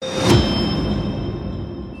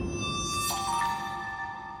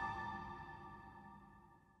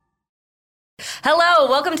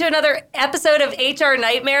welcome to another episode of HR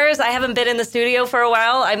Nightmares. I haven't been in the studio for a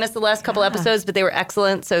while. I missed the last couple episodes, but they were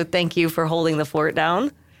excellent. So thank you for holding the fort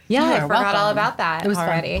down. Yeah, I forgot all about that. It was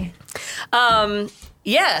already.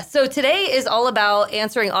 So today is all about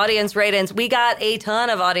answering audience write-ins. We got a ton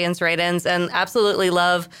of audience write-ins and absolutely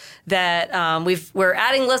love that we're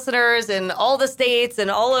adding listeners in all the states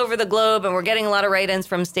and all over the globe, and we're getting a lot of write-ins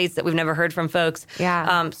from states that we've never heard from folks.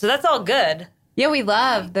 Yeah. So that's all good. Yeah, we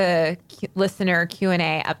love the listener Q&A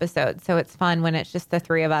episode. So it's fun when it's just the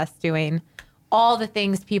three of us doing all the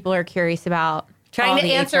things people are curious about. Trying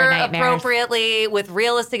to answer appropriately with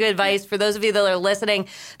realistic advice. For those of you that are listening,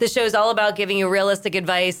 this show is all about giving you realistic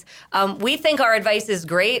advice. We think our advice is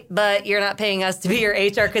great, but you're not paying us to be your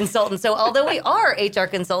HR consultant. So although we are HR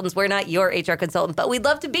consultants, we're not your HR consultant, but we'd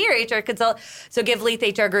love to be your HR consultant. So give Leith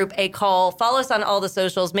HR Group a call. Follow us on all the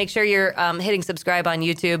socials. Make sure you're hitting subscribe on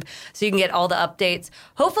YouTube so you can get all the updates.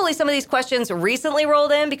 Hopefully some of these questions recently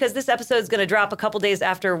rolled in because this episode is going to drop a couple days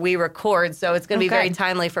after we record. So it's going to be very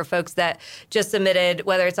timely for folks that just submitted,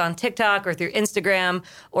 whether it's on TikTok or through Instagram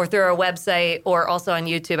or through our website or also on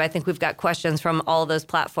YouTube. I think we've got questions from all of those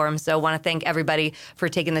platforms. So I want to thank everybody for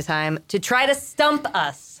taking the time to try to stump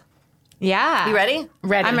us. Yeah. You ready?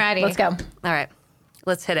 Ready. I'm ready. Let's go. All right.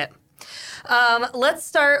 Let's hit it. Let's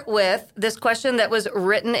start with this question that was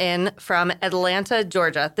written in from Atlanta,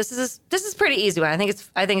 Georgia. This is a pretty easy one. I think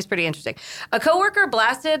it's pretty interesting. A coworker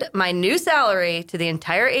blasted my new salary to the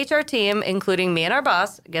entire HR team, including me and our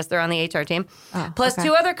boss. I guess they're on the HR team, plus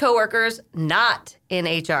two other coworkers not in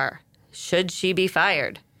HR. Should she be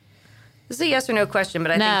fired? This is a yes or no question,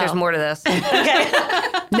 but I think there's more to this. Okay.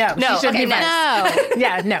 No. She should be fired. No.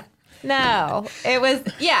 Yeah, no. No, it was,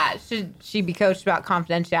 should she be coached about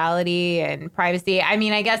confidentiality and privacy? I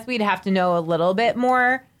mean, I guess we'd have to know a little bit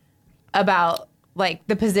more about, like,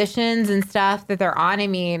 the positions and stuff that they're on. I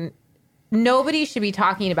mean, nobody should be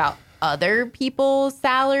talking about other people's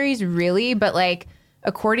salaries, really, but, like,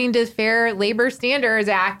 according to Fair Labor Standards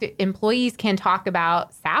Act, employees can talk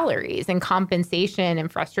about salaries and compensation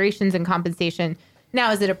and frustrations and compensation.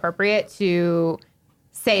 Now, is it appropriate to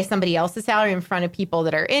say somebody else's salary in front of people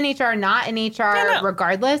that are in HR, not in HR,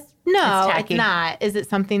 regardless? No, it's not. Is it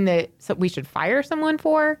something that we should fire someone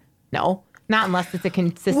for? No, not unless it's a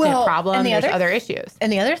consistent problem and there's other issues.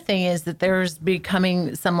 And the other thing is that there's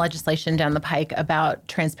becoming some legislation down the pike about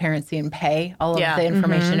transparency and pay, all of the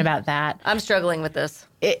information about that. I'm struggling with this.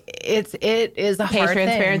 It is a hard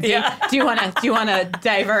transparency. thing. Yeah. Do you want to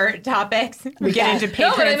divert topics? We get into pay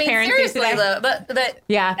transparency. I mean, seriously, today? but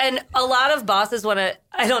yeah. And a lot of bosses want to.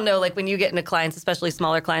 I don't know, like when you get into clients, especially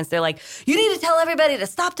smaller clients, they're like, you need to tell everybody to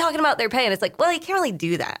stop talking about their pay, and it's like, well, you can't really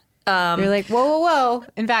do that. You're like, whoa.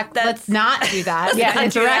 In fact, let's not do that. Yeah,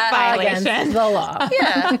 it's a direct violation. Against the law.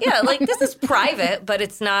 Yeah. Like this is private, but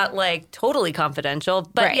it's not like totally confidential.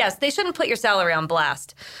 But yes, they shouldn't put your salary on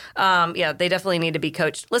blast. They definitely need to be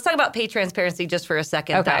coached. Let's talk about pay transparency just for a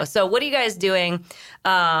second, though. So what are you guys doing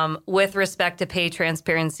with respect to pay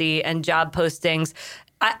transparency and job postings?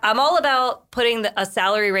 I'm all about putting a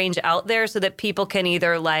salary range out there so that people can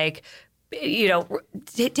either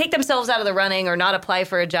take themselves out of the running or not apply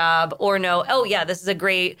for a job or know, this is a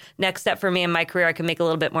great next step for me in my career. I can make a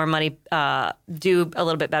little bit more money, do a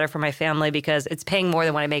little bit better for my family because it's paying more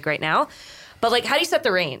than what I make right now. But like, how do you set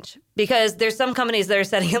the range? Because there's some companies that are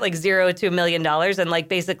setting it like $0 to $1 million, and like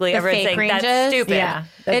basically everyone's saying ranges? That's stupid. Yeah,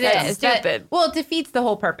 that's stupid. It defeats the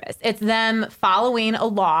whole purpose. It's them following a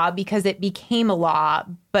law because it became a law,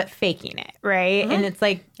 but faking it, right? Mm-hmm. And it's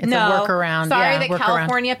like, it's a workaround. Sorry that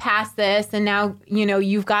California passed this, and now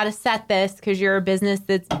you've got to set this because you're a business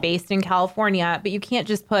that's based in California, but you can't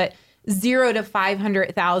just put $0 to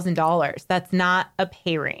 $500,000. That's not a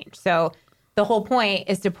pay range. So the whole point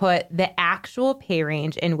is to put the actual pay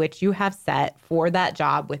range in which you have set for that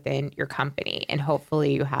job within your company. And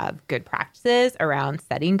hopefully you have good practices around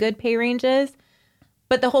setting good pay ranges.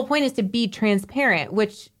 But the whole point is to be transparent,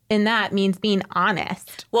 which in that means being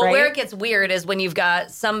honest. Well, right? Where it gets weird is when you've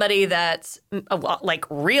got somebody that's like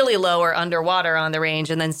really low or underwater on the range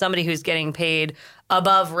and then somebody who's getting paid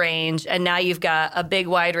above range, and now you've got a big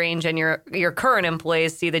wide range and your current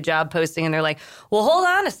employees see the job posting and they're like, well, hold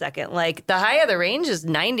on a second. Like the high of the range is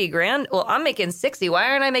 90 grand. Well, I'm making 60. Why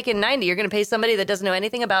aren't I making 90? You're going to pay somebody that doesn't know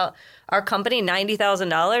anything about our company $90,000?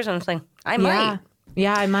 And I'm saying, I might.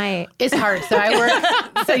 Yeah, I might. It's hard. So I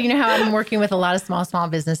work. So you know how I'm working with a lot of small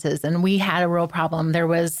businesses, and we had a real problem. There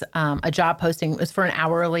was a job posting. It was for an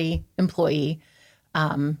hourly employee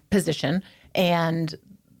position, and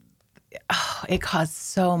it caused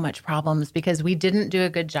so much problems because we didn't do a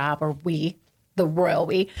good job, or we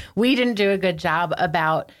didn't do a good job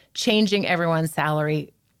about changing everyone's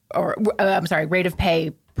salary rate of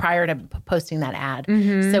pay prior to posting that ad.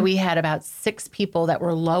 So we had about 6 people that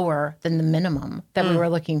were lower than the minimum that we were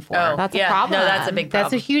looking for. Oh, That's a problem. No, that's a big problem.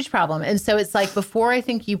 That's a huge problem. And so it's like, before I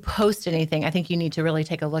think you post anything, I think you need to really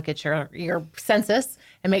take a look at your census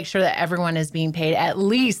and make sure that everyone is being paid at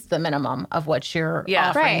least the minimum of what you're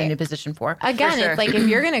offering the new position for. Again, sure. It's like, if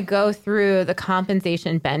you're going to go through the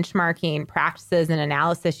compensation benchmarking practices and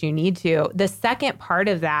analysis you need to, the second part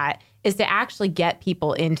of that is to actually get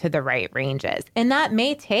people into the right ranges. And that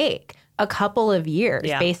may take a couple of years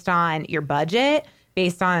based on your budget,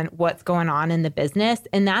 based on what's going on in the business.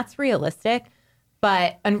 And that's realistic.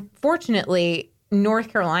 But unfortunately,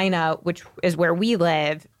 North Carolina, which is where we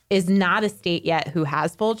live, is not a state yet who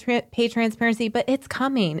has full pay transparency, but it's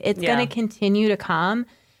coming. It's going to continue to come.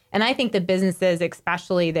 And I think the businesses,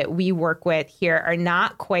 especially that we work with here, are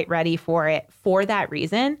not quite ready for it for that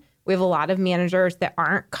reason. We have a lot of managers that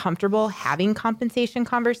aren't comfortable having compensation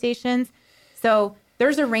conversations. So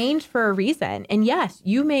there's a range for a reason. And yes,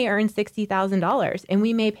 you may earn $60,000 and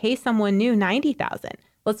we may pay someone new $90,000.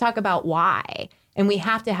 Let's talk about why. And we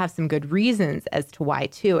have to have some good reasons as to why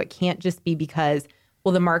too. It can't just be because,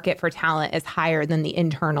 well, the market for talent is higher than the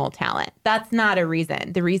internal talent. That's not a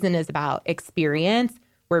reason. The reason is about experience,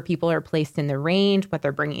 where people are placed in the range, what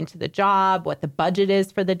they're bringing to the job, what the budget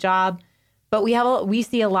is for the job. But we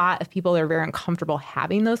see a lot of people that are very uncomfortable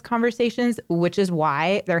having those conversations, which is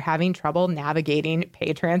why they're having trouble navigating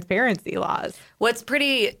pay transparency laws. What's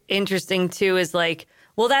pretty interesting, too, is like,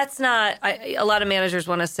 well, that's not, a lot of managers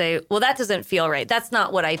want to say, well, that doesn't feel right. That's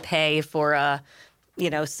not what I pay for a,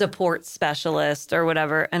 support specialist or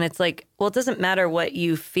whatever. And it's like, well, it doesn't matter what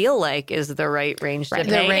you feel like is the right range to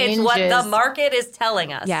pay. It's what the market is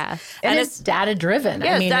telling us. Yeah. And it's data driven.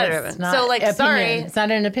 Yeah, it's data driven. So, like, sorry, it's not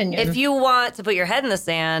an opinion. If you want to put your head in the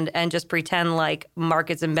sand and just pretend like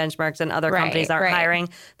markets and benchmarks and other companies aren't hiring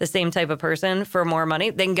the same type of person for more money,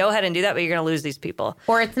 then go ahead and do that, but you're going to lose these people.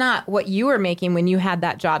 Or it's not what you were making when you had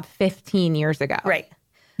that job 15 years ago. Right.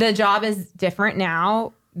 The job is different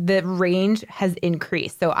now. The range has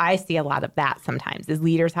increased. So I see a lot of that sometimes, is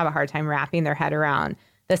leaders have a hard time wrapping their head around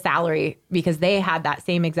the salary because they had that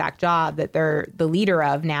same exact job that they're the leader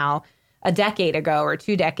of now a decade ago or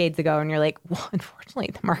 2 decades ago. And you're like, well,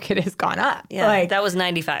 unfortunately, the market has gone up. Yeah, like, that was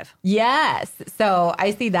 95. Yes. So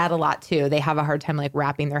I see that a lot too. They have a hard time like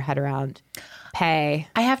wrapping their head around pay.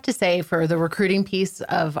 I have to say, for the recruiting piece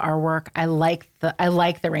of our work, I like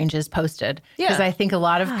the ranges posted because I think a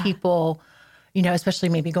lot of people, especially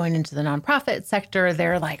maybe going into the nonprofit sector,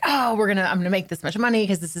 they're like, oh, I'm going to make this much money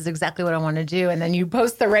because this is exactly what I want to do. And then you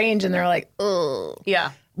post the range and they're like, oh,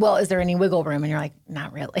 yeah. Well, is there any wiggle room? And you're like,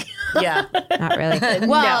 not really. Yeah, not really.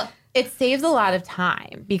 Well, it saves a lot of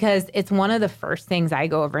time because it's one of the first things I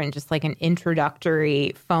go over in just like an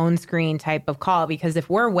introductory phone screen type of call. Because if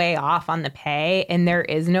we're way off on the pay and there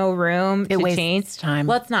is no room to change, time.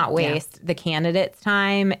 Let's not waste the candidate's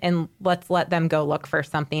time and let's let them go look for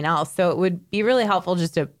something else. So it would be really helpful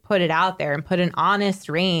just to put it out there and put an honest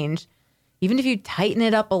range. Even if you tighten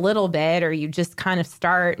it up a little bit or you just kind of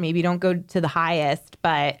start, maybe you don't go to the highest,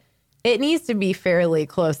 but it needs to be fairly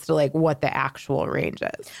close to like what the actual range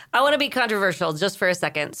is. I want to be controversial just for a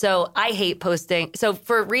second. So I hate posting. So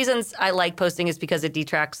for reasons I like posting is because it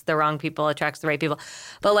detracts the wrong people, attracts the right people.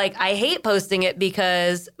 But like I hate posting it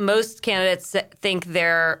because most candidates think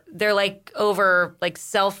they're like over like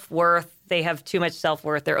self-worth. They have too much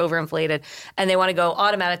self-worth. They're overinflated and they want to go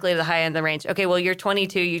automatically to the high end of the range. Okay, well, you're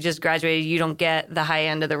 22. You just graduated. You don't get the high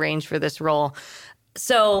end of the range for this role.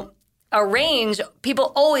 So a range,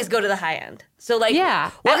 people always go to the high end. So like,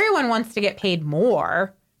 everyone wants to get paid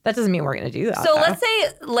more. That doesn't mean we're going to do that. So let's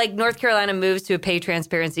say like North Carolina moves to a pay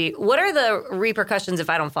transparency. What are the repercussions if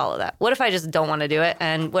I don't follow that? What if I just don't want to do it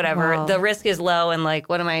and whatever? Well, the risk is low and like,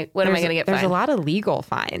 what am I going to get fined? There's a lot of legal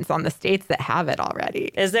fines on the states that have it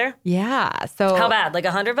already. Is there? Yeah. So how bad? Like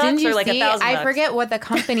 $100 or like $1,000? I forget what the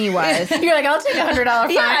company was. You're like, I'll take $100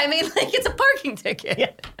 fine. Yeah, I mean, like it's a parking ticket.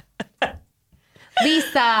 Yeah.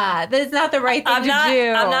 Lisa, that's not the right thing to do.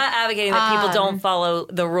 I'm not advocating that people don't follow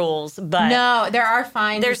the rules, but no, there are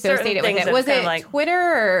fines associated with it. Was it like Twitter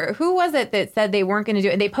or who was it that said they weren't going to do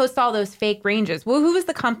it? And they post all those fake ranges. Well, who was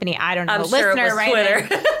the company? I don't know. I'm sure it was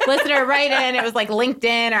Twitter. Listener, write in. It was like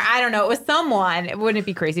LinkedIn or I don't know. It was someone. Wouldn't it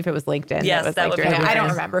be crazy if it was LinkedIn? Yes, that would be. I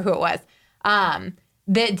don't remember who it was.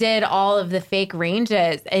 That did all of the fake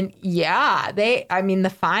ranges. And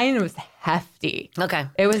the fine was hefty. Okay.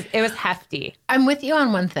 It was hefty. I'm with you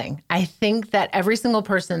on one thing. I think that every single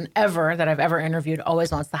person ever that I've ever interviewed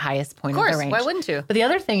always wants the highest point of the range. Why wouldn't you? But the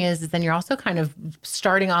other thing is then you're also kind of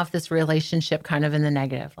starting off this relationship kind of in the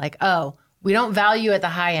negative. Like, oh, we don't value at the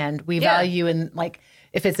high end. We value in like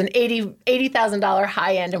if it's an $80,000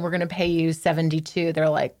 high end and we're going to pay you 72, they're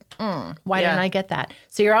like, why didn't I get that?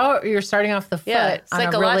 So you're starting off the foot. Yeah,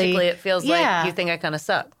 psychologically, it feels like you think I kind of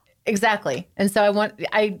suck. Exactly. And so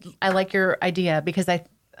I like your idea because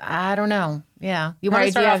I don't know. Yeah. You want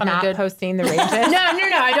to start off on a good posting the ranges? No,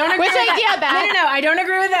 I don't agree with that. No, I don't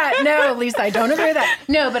agree with that. No, Lisa, I don't agree with that.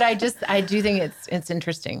 No, but I do think it's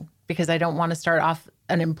interesting because I don't want to start off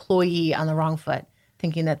an employee on the wrong foot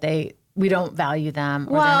thinking that we don't value them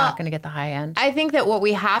or they're not going to get the high end. I think that what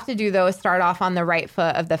we have to do, though, is start off on the right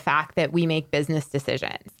foot of the fact that we make business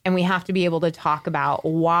decisions. And we have to be able to talk about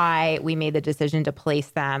why we made the decision to place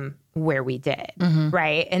them where we did,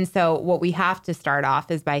 right? And so what we have to start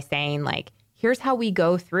off is by saying, like, here's how we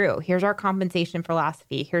go through. Here's our compensation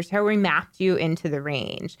philosophy. Here's how we mapped you into the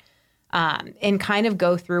range. And kind of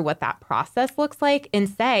go through what that process looks like and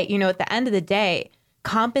say, at the end of the day,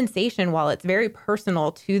 compensation, while it's very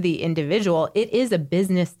personal to the individual, it is a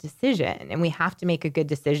business decision. And we have to make a good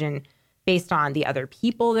decision based on the other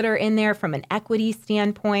people that are in there from an equity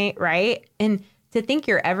standpoint, right? And to think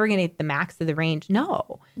you're ever going to get the max of the range,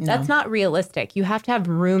 no, that's not realistic. You have to have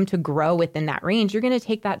room to grow within that range. You're going to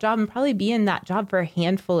take that job and probably be in that job for a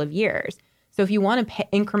handful of years. So if you want a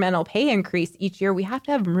incremental pay increase each year, we have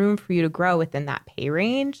to have room for you to grow within that pay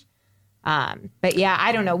range. But yeah,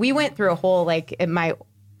 I don't know. We went through a whole, like, at my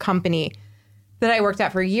company that I worked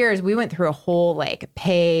at for years, we went through a whole, like,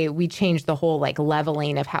 we changed the whole, like,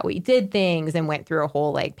 leveling of how we did things and went through a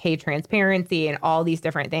whole, like, pay transparency and all these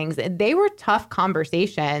different things. And they were tough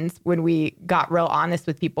conversations when we got real honest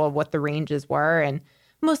with people of what the ranges were. And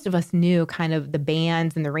most of us knew kind of the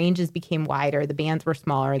bands, and the ranges became wider. The bands were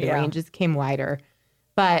smaller. The ranges became wider.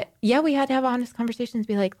 But yeah, we had to have honest conversations,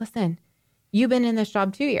 be like, listen, you've been in this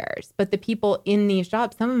job 2 years, but the people in these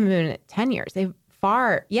jobs, some of them have been at 10 years. They're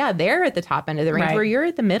at the top end of the range where you're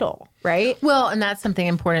at the middle, right? Well, and that's something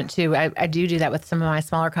important too. I do that with some of my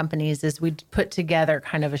smaller companies is we put together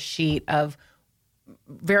kind of a sheet of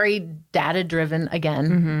very data-driven,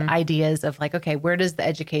 again, ideas of like, okay, where does the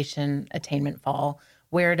education attainment fall?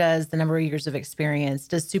 Where does the number of years of experience,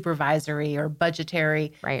 does supervisory or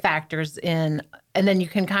budgetary factors in? And then you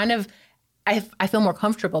can kind of, I feel more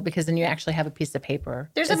comfortable because then you actually have a piece of paper.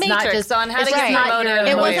 There's a matrix on how to get promoted.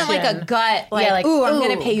 It wasn't like a gut, like, ooh, I'm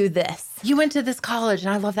going to pay you this. You went to this college, and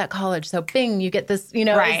I love that college. So, bing, you get this,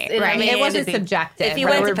 Right. I mean, it wasn't subjective. If you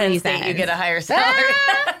went to Penn State, you get a higher salary.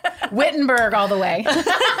 Wittenberg all the way.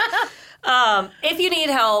 If you need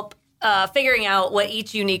help figuring out what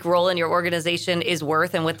each unique role in your organization is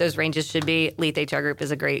worth and what those ranges should be, Leith HR Group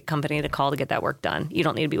is a great company to call to get that work done. You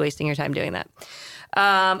don't need to be wasting your time doing that.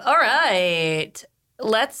 All right.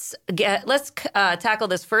 Let's tackle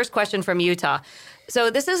this first question from Utah. So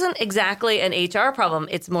this isn't exactly an HR problem.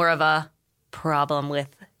 It's more of a problem with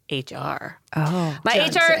HR. Oh, my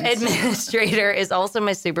HR administrator is also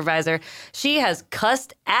my supervisor. She has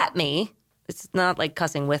cussed at me. It's not like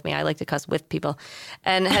cussing with me. I like to cuss with people.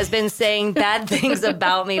 And has been saying bad things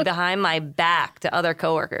about me behind my back to other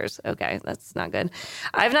coworkers. Okay, that's not good.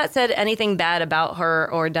 I've not said anything bad about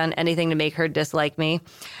her or done anything to make her dislike me.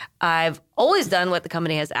 I've always done what the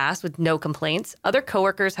company has asked with no complaints. Other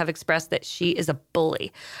coworkers have expressed that she is a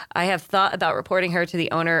bully. I have thought about reporting her to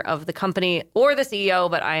the owner of the company or the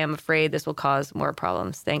CEO, but I am afraid this will cause more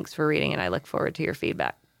problems. Thanks for reading, and I look forward to your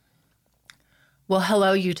feedback. Well,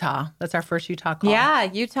 hello, Utah. That's our first Utah call. Yeah,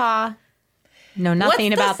 Utah. Know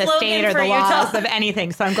nothing about the state or the laws of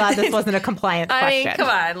anything, so I'm glad this wasn't a compliance question. I mean, come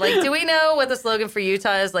on. Like, do we know what the slogan for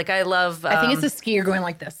Utah is? Like, I love... I think it's a skier going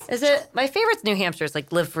like this. Is it? My favorite's New Hampshire. It's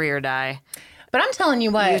like live free or die. But I'm telling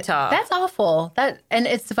you what, Utah. That's awful. And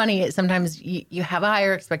it's funny, sometimes you have a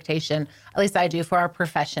higher expectation, at least I do, for our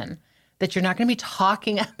profession, that you're not going to be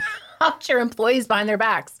talking about your employees behind their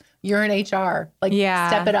backs. You're in HR. Like,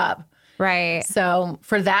 step it up. Right. So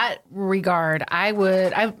for that regard, I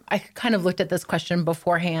kind of looked at this question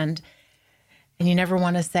beforehand, and you never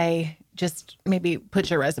want to say, just maybe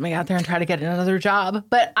put your resume out there and try to get another job.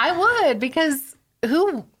 But I would, because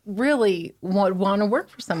who really would want to work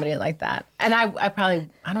for somebody like that? And I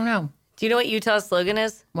don't know. Do you know what Utah's slogan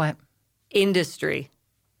is? What? Industry.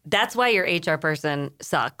 That's why your HR person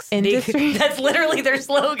sucks. Industry? That's literally their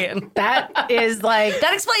slogan. That is like...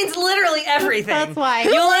 That explains literally everything. That's why. You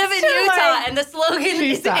live in Utah, and the slogan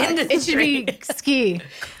is industry. It should be ski.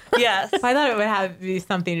 Yes. I thought it would be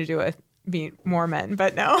something to do with being Mormon,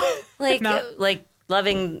 but no. Like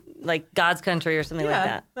loving like God's country or something like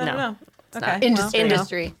that. I don't know. Okay.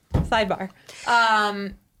 Industry. Sidebar. How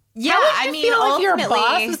would you feel if your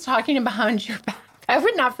boss is talking behind your back? I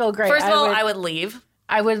would not feel great. First of all, I would leave.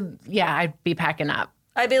 I'd be packing up.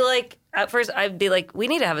 I'd be like, at first I'd be like, we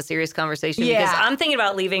need to have a serious conversation because I'm thinking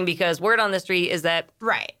about leaving because word on the street is that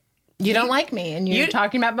you don't like me and you're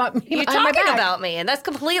talking about me. You're talking about me, and that's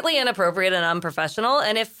completely inappropriate and unprofessional.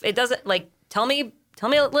 And if it doesn't, like, tell me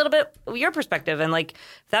a little bit of your perspective. And like,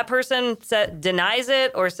 if that person denies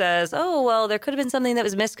it or says, oh, well, there could have been something that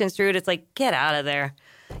was misconstrued, it's like, get out of there.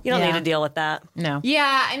 You don't need to deal with that. No.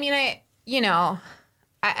 Yeah, I mean,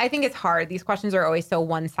 I think it's hard. These questions are always so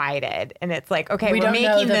one-sided. And it's like, okay, we're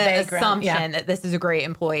making the assumption that this is a great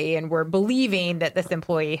employee and we're believing that this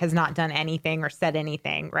employee has not done anything or said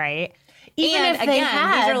anything, right? Even if they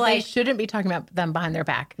had, these are like, they shouldn't be talking about them behind their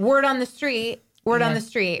back. Word on the street,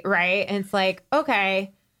 right? And it's like,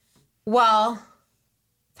 okay, well,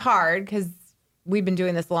 it's hard because we've been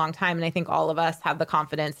doing this a long time. And I think all of us have the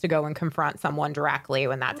confidence to go and confront someone directly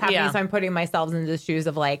when that's happening. So I'm putting myself into the shoes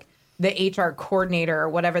of like, the HR coordinator or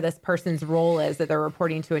whatever this person's role is that they're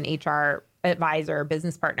reporting to an HR advisor or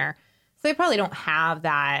business partner. So they probably don't have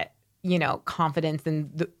that, confidence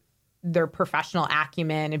in their professional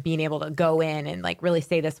acumen and being able to go in and like really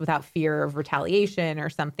say this without fear of retaliation or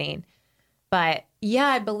something. But yeah,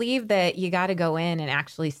 I believe that you got to go in and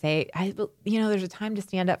actually say, there's a time to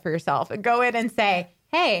stand up for yourself and go in and say,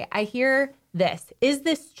 hey, I hear this. Is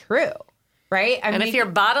this true? Right. And if you're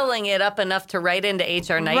bottling it up enough to write into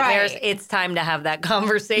HR nightmares, it's time to have that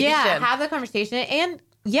conversation. Yeah, have the conversation. And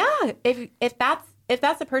if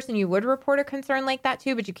that's a person you would report a concern like that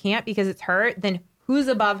to, but you can't because it's her, then who's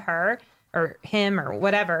above her or him or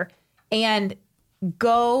whatever, and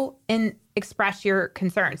go and express your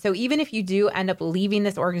concern. So even if you do end up leaving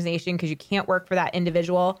this organization because you can't work for that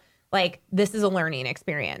individual, like, this is a learning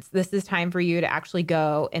experience. This is time for you to actually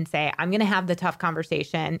go and say, I'm going to have the tough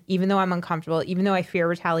conversation, even though I'm uncomfortable, even though I fear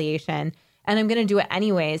retaliation. And I'm going to do it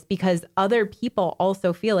anyways because other people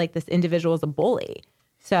also feel like this individual is a bully.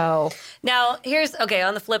 So now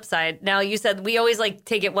on the flip side. Now, you said we always like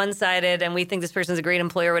take it one-sided and we think this person's a great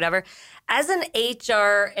employee or whatever. As an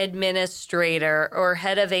HR administrator or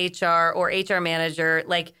head of HR or HR manager,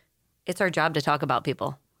 like, it's our job to talk about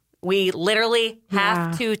people. We literally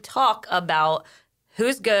have to talk about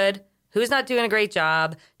who's good, who's not doing a great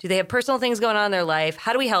job. Do they have personal things going on in their life?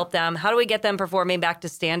 How do we help them? How do we get them performing back to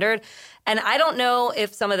standard? And I don't know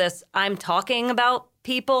if some of this I'm talking about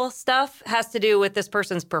people stuff has to do with this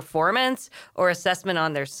person's performance or assessment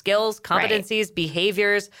on their skills, competencies,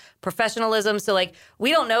 behaviors, professionalism. So like,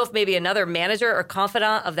 we don't know if maybe another manager or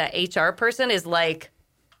confidant of that HR person is like,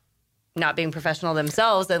 not being professional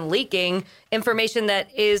themselves and leaking information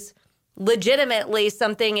that is legitimately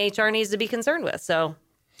something HR needs to be concerned with. So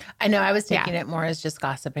I know I was taking it more as just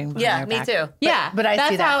gossiping. Yeah, me too. But I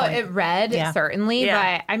see that's how it read, certainly.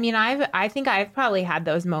 Yeah. But I mean, I think I've probably had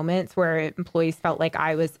those moments where employees felt like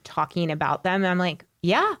I was talking about them. And I'm like,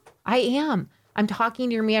 yeah, I am. I'm talking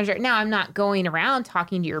to your manager. Now, I'm not going around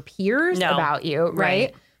talking to your peers about you,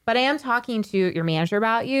 right? But I am talking to your manager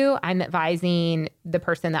about you. I'm advising the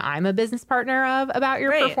person that I'm a business partner of about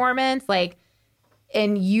your performance. Like,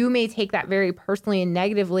 and you may take that very personally and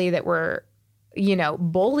negatively that we're,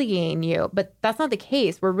 bullying you. But that's not the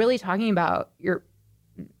case. We're really talking about your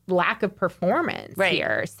lack of performance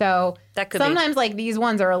here. So that could sometimes like these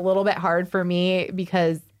ones are a little bit hard for me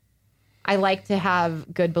because I like to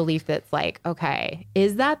have good belief that's like, okay,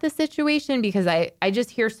 is that the situation? Because I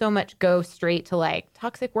just hear so much go straight to like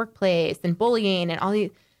toxic workplace and bullying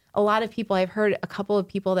and a lot of people, I've heard a couple of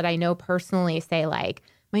people that I know personally say like,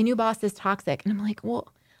 my new boss is toxic. And I'm like, well,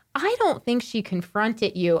 I don't think she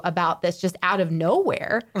confronted you about this just out of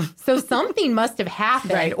nowhere. So something must have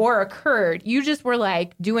happened or occurred. You just were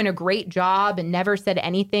like doing a great job and never said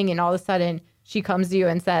anything. And all of a sudden she comes to you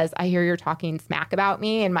and says, I hear you're talking smack about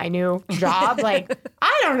me and my new job. Like,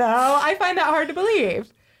 I don't know. I find that hard to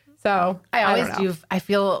believe. So I always do. I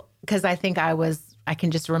feel, because I think I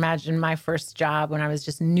can just imagine my first job when I was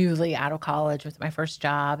just newly out of college with my first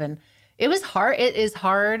job. And it was hard. It is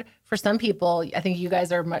hard for some people. I think you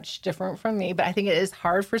guys are much different from me, but I think it is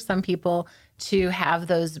hard for some people to have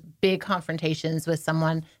those big confrontations with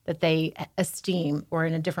someone that they esteem or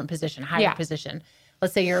in a different position, higher position.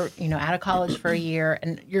 Let's say you're, out of college for a year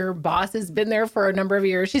and your boss has been there for a number of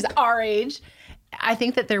years. She's our age. I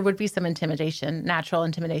think that there would be some intimidation, natural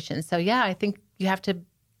intimidation. So yeah, I think you have to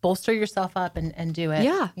bolster yourself up and do it.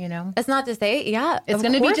 Yeah. It's not to say, it's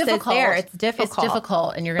going to be difficult. It's difficult. It's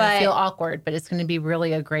difficult and you're going to feel awkward, but it's going to be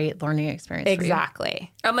really a great learning experience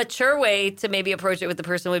Exactly. A mature way to maybe approach it with the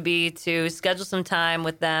person would be to schedule some time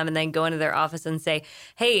with them and then go into their office and say,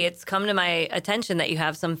 hey, it's come to my attention that you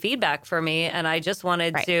have some feedback for me. And I just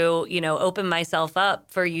wanted to, open myself up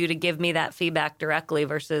for you to give me that feedback directly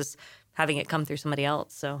versus having it come through somebody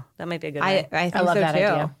else. So that might be a good way. I think I love so that too.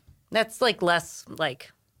 idea. That's like less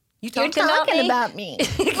like you're talking about me.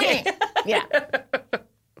 Yeah.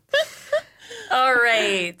 All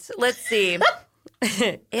right. Let's see.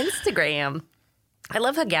 Instagram. I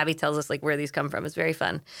love how Gabby tells us like where these come from. It's very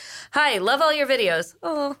fun. Hi, love all your videos.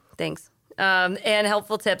 Oh, thanks. And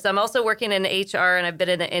helpful tips. I'm also working in HR and I've been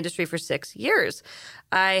in the industry for 6 years.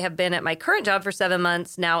 I have been at my current job for 7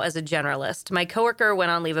 months now as a generalist. My coworker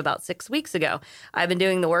went on leave about 6 weeks ago. I've been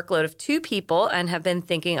doing the workload of 2 people and have been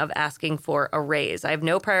thinking of asking for a raise. I have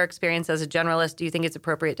no prior experience as a generalist. Do you think it's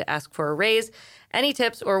appropriate to ask for a raise? Any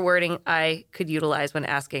tips or wording I could utilize when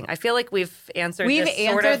asking? I feel like we've answered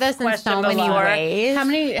this in so many ways. How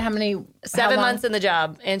many? 7 months in the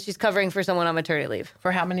job, and she's covering for someone on maternity leave.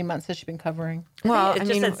 For how many months has she been covering? Well, it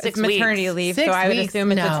just said 6 it's maternity weeks. leave, 6 so I would weeks?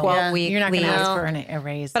 assume it's a No. 12-week You're not going leave. to ask for a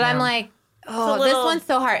raise. But no. I'm like, this one's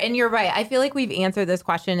so hard. And you're right. I feel like we've answered this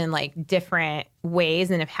question in like different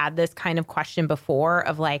ways and have had this kind of question before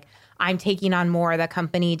of like, I'm taking on more, the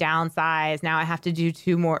company downsized. Now I have to do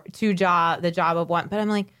the job of one. But I'm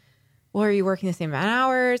like, well, are you working the same amount of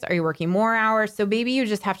hours? Are you working more hours? So maybe you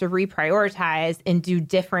just have to reprioritize and do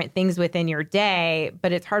different things within your day.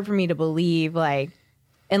 But it's hard for me to believe, like,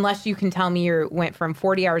 unless you can tell me you went from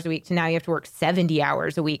 40 hours a week to now you have to work 70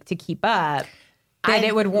 hours a week to keep up, that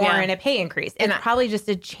it would warrant a pay increase. It's probably just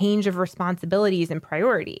a change of responsibilities and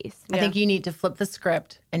priorities. I think you need to flip the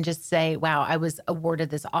script and just say, wow, I was awarded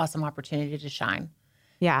this awesome opportunity to shine.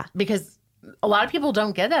 Yeah. Because a lot of people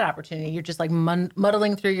don't get that opportunity. You're just like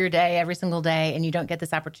muddling through your day every single day, and you don't get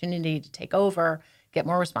this opportunity to take over, get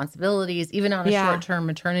more responsibilities, even on a short-term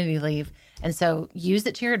maternity leave. And so use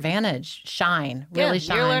it to your advantage. Shine. Really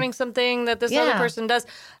shine. You're learning something that this other person does.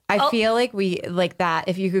 I feel like we like that.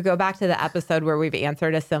 If you could go back to the episode where we've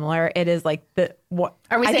answered a similar, it is like what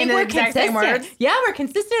are we saying? The exact same words? Yeah, we're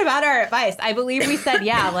consistent about our advice. I believe we said,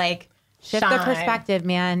 like shift the perspective,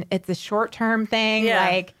 man. It's a short-term thing. Yeah.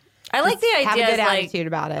 Like I like the idea. Have a good like, attitude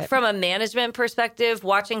about it. From a management perspective,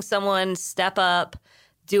 watching someone step up,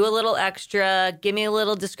 do a little extra, give me a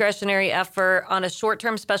little discretionary effort on a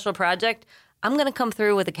short-term special project, I'm going to come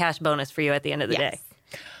through with a cash bonus for you at the end of the day.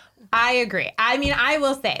 I agree. I mean, I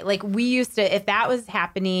will say, like, we used to, if that was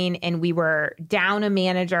happening and we were down a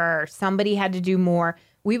manager or somebody had to do more,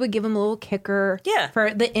 we would give them a little kicker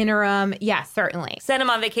for the interim. Yeah, certainly. Send them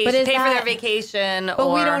on vacation, pay for their vacation.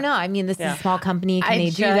 But we don't know. I mean, this is a small company. Can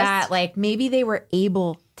they do that? Like, maybe they were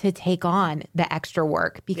able to take on the extra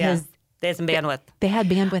work because they had some bandwidth. They had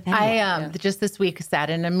bandwidth. Anyway. I just this week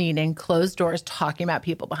sat in a meeting, closed doors, talking about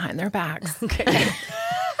people behind their backs.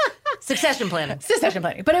 Succession planning.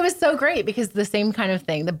 But it was so great because the same kind of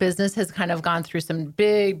thing. The business has kind of gone through some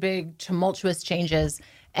big, tumultuous changes.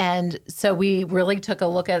 And so we really took a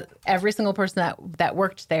look at every single person that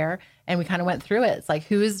worked there, and we kind of went through it. It's like,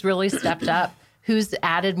 who's really stepped up, who's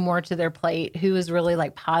added more to their plate, who is really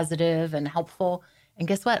like positive and helpful. And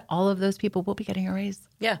guess what? All of those people will be getting a raise.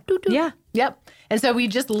 Yeah. Doo-doo. Yeah. Yep. And so we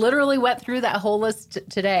just literally went through that whole list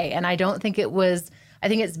today. And I don't think I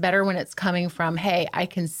think it's better when it's coming from, hey, I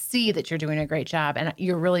can see that you're doing a great job and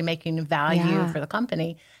you're really making value for the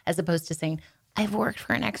company, as opposed to saying, I've worked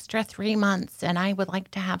for an extra 3 months and I would like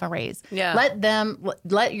to have a raise. Yeah.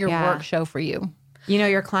 Let your work show for you. You know,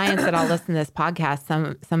 your clients that all listen to this podcast,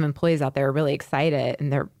 some employees out there are really excited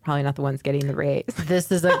and they're probably not the ones getting the raise.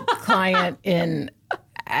 This is a client in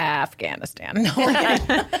Afghanistan.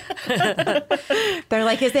 They're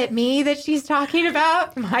like, is it me that she's talking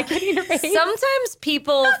about? Am I getting a raise? Sometimes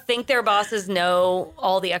people think their bosses know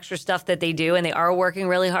all the extra stuff that they do, and they are working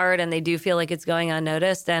really hard, and they do feel like it's going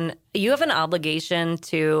unnoticed. And you have an obligation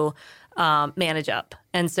to manage up.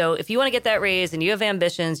 And so if you want to get that raise and you have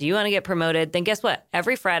ambitions, you want to get promoted, then guess what?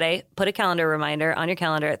 Every Friday, put a calendar reminder on your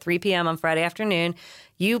calendar at 3 p.m. on Friday afternoon.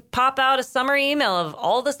 You pop out a summary email of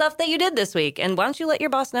all the stuff that you did this week. And why don't you let your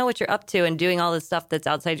boss know what you're up to and doing all the stuff that's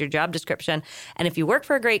outside your job description? And if you work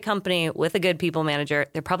for a great company with a good people manager,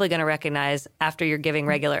 they're probably going to recognize after you're giving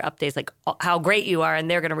regular updates, like how great you are,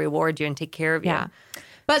 and they're going to reward you and take care of you. Yeah.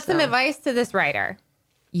 But some advice to this writer.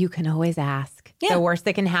 You can always ask. Yeah. The worst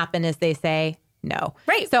that can happen is they say no.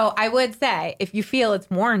 Right. So I would say if you feel it's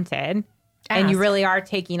warranted and you really are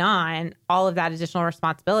taking on all of that additional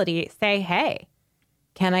responsibility, say, hey,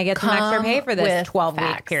 can I get some extra pay for this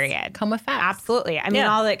 12-week period? Come with facts. Absolutely. I mean,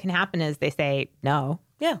 all that can happen is they say no.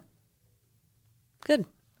 Yeah. Good.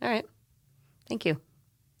 All right. Thank you.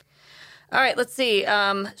 All right, let's see.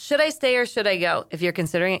 Should I stay or should I go? If you're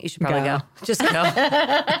considering it, you should probably go. Just go.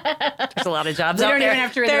 There's a lot of jobs out there. We don't even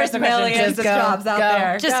have to read the rest of the millions of jobs out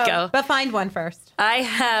there. Just go. But find one first.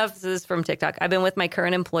 This is from TikTok. I've been with my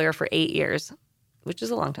current employer for 8 years, which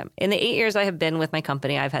is a long time. In the 8 years I have been with my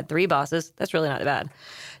company, I've had 3 bosses. That's really not bad.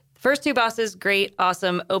 First two bosses, great,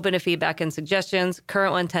 awesome, open to feedback and suggestions.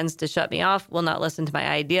 Current one tends to shut me off, will not listen to my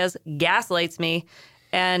ideas, gaslights me,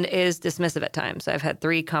 and is dismissive at times. I've had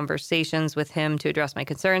 3 conversations with him to address my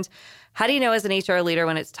concerns. How do you know as an HR leader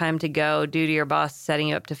when it's time to go due to your boss setting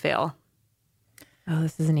you up to fail? Oh,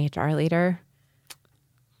 this is an HR leader.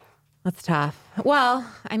 That's tough. Well,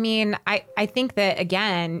 I mean, I think that,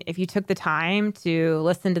 again, if you took the time to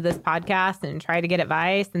listen to this podcast and try to get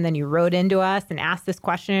advice, and then you wrote into us and asked this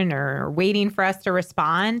question or waiting for us to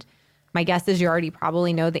respond, my guess is you already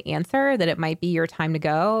probably know the answer, that it might be your time to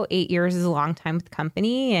go. 8 years is a long time with the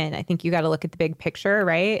company. And I think you got to look at the big picture,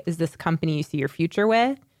 right? Is this a company you see your future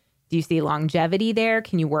with? Do you see longevity there?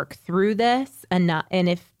 Can you work through this? And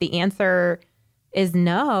if the answer is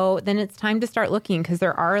no, then it's time to start looking, because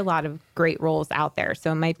there are a lot of great roles out there.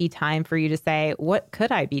 So it might be time for you to say, what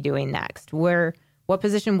could I be doing next? What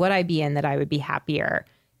position would I be in that I would be happier?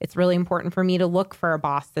 It's really important for me to look for a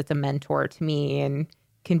boss that's a mentor to me and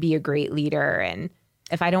can be a great leader. And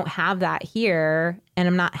if I don't have that here and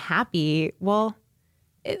I'm not happy, well,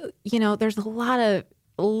 there's a lot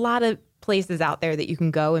of places out there that you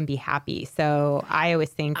can go and be happy. So I always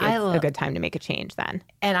think it's a good time to make a change then.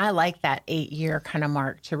 And I like that 8-year kind of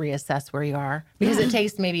mark to reassess where you are, because it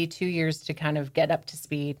takes maybe 2 years to kind of get up to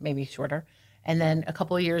speed, maybe shorter, and then a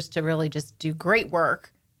couple of years to really just do great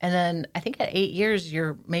work. And then I think at 8 years,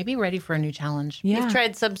 you're maybe ready for a new challenge. Yeah. You've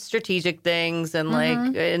tried some strategic things and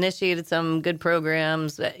initiated some good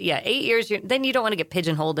programs. 8 years, then you don't want to get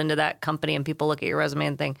pigeonholed into that company and people look at your resume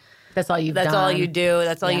and think, that's all you've done. That's all you do.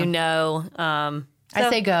 That's all you know. I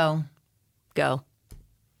say go. Go.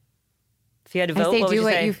 If you had to vote, I say what would do you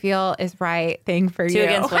what say? you feel is right thing for you. 2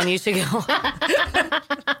 against 1, you should go.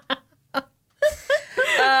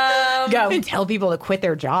 Go. And tell people to quit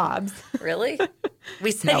their jobs. Really?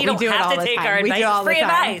 We said you don't do have to take our advice. It's free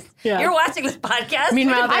advice. Yeah. You're watching this podcast.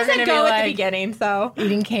 Meanwhile, I they're said going to be go at like, the beginning, so.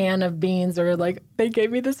 eating can of beans, or like, they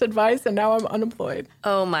gave me this advice and now I'm unemployed.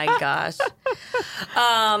 Oh my gosh.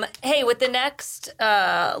 Hey, with the next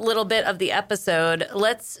little bit of the episode,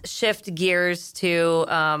 let's shift gears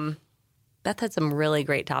to Beth had some really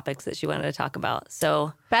great topics that she wanted to talk about.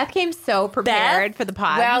 So Beth came so prepared for the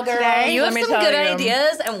pod today. You have some good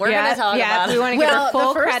ideas, and we're going to talk about it. We want to give her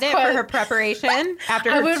full credit for her preparation after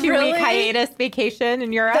her 2-week hiatus vacation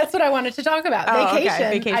in Europe. That's what I wanted to talk about. Vacation.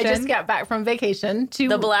 Okay. Vacation. I just got back from vacation to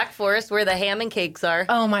the Black Forest, where the ham and cakes are.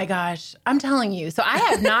 Oh my gosh. I'm telling you. So I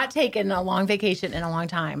have not taken a long vacation in a long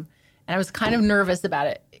time. And I was kind of nervous about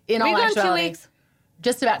it. In all actuality, 2 weeks?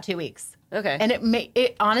 Just about 2 weeks. Okay. And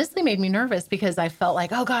it honestly made me nervous, because I felt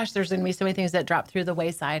like, oh gosh, there's going to be so many things that drop through the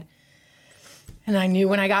wayside. And I knew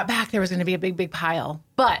when I got back, there was going to be a big, big pile.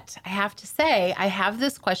 But I have to say, I have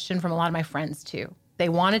this question from a lot of my friends too. They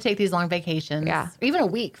want to take these long vacations, even a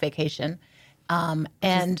week vacation.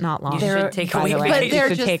 And not long. You should take a week vacation. But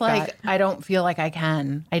they're just like, I don't feel like I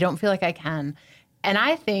can. I don't feel like I can. And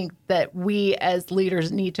I think that we as leaders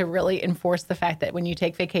need to really enforce the fact that when you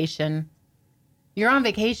take vacation, you're on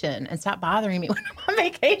vacation, and stop bothering me when I'm on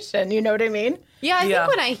vacation. You know what I mean? Yeah, I think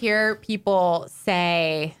when I hear people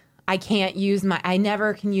say, I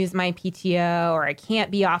never can use my PTO, or I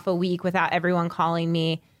can't be off a week without everyone calling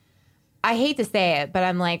me, I hate to say it, but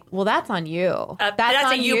I'm like, well, that's on you. That's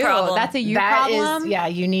on a you problem. That's a you problem.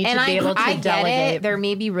 You need to be able to I delegate. get it. There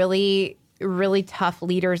may be really, really tough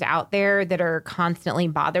leaders out there that are constantly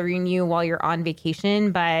bothering you while you're on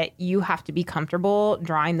vacation, but you have to be comfortable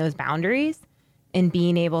drawing those boundaries and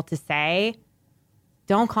being able to say,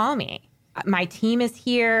 don't call me. My team is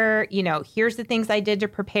here. Here's the things I did to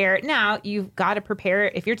prepare. Now, you've got to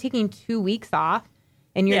prepare. If you're taking 2 weeks off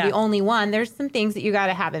and you're the only one, there's some things that you got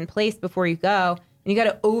to have in place before you go. And you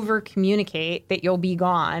got to over communicate that you'll be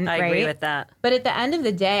gone. I agree with that. But at the end of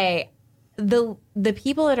the day, the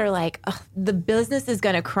people that are like, the business is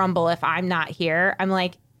going to crumble if I'm not here. I'm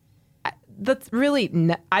like, that's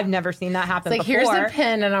really, I've never seen that happen before. Here's the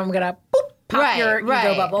pin, and I'm going to pop your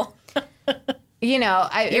ego bubble. You're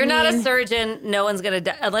not a surgeon. No one's going to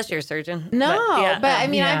die unless you're a surgeon. No,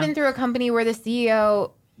 I've been through a company where the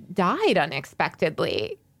CEO died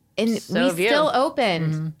unexpectedly, and we still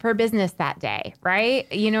opened for business that day, right?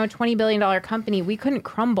 A $20 billion company, we couldn't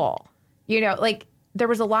crumble. There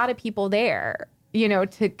was a lot of people there,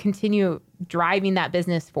 to continue driving that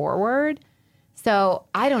business forward. So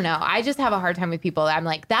I don't know. I just have a hard time with people. I'm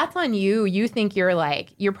like, that's on you. You think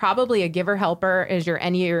you're probably a giver helper, as you're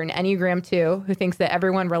an Enneagram 2, who thinks that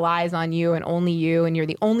everyone relies on you and only you, and you're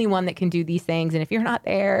the only one that can do these things. And if you're not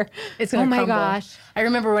there, it's going to crumble. Gosh. I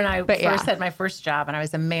remember when I first had my first job, and I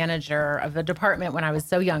was a manager of a department when I was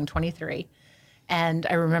so young, 23. And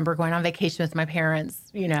I remember going on vacation with my parents,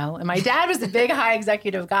 you know, and my dad was a big, high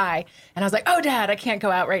executive guy. And I was like, oh, Dad, I can't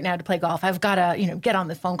go out right now to play golf. I've got to, you know, get on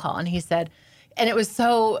the phone call. And he said, and it was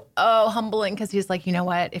so humbling because he's like, you know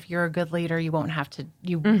what? If you're a good leader, you won't have to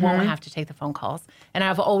take the phone calls. And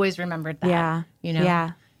I've always remembered that. Yeah. You know?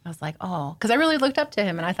 Yeah. I was like, oh, because I really looked up to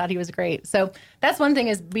him and I thought he was great. So that's one thing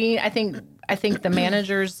is being, I think the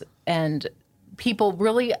managers and people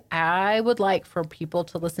really, I would like for people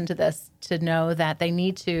to listen to this to know that they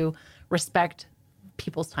need to respect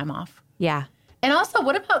people's time off. Yeah. And also,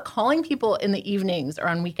 what about calling people in the evenings or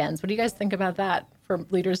on weekends? What do you guys think about that for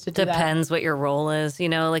leaders to do that? Depends what your role is. You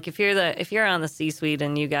know, like if you're on the C-suite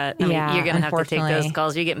and you're going to have to take those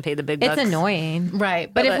calls, you're getting paid the big bucks. It's annoying.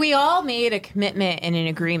 Right. But if we all made a commitment and an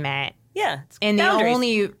agreement, and boundaries. The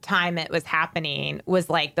only time it was happening was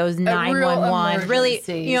like those 911, really,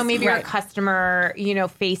 you know, maybe you're a customer, you know,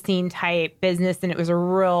 facing type business and it was a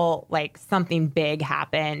real, like something big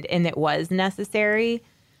happened and it was necessary.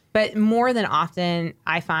 But more than often,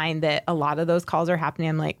 I find that a lot of those calls are happening.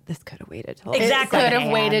 I'm like, this could have waited till exactly. Could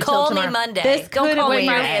have waited. Call me Monday. This could have waited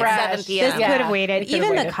at 7 p.m. This could have waited.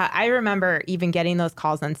 Even I remember even getting those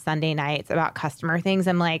calls on Sunday nights about customer things.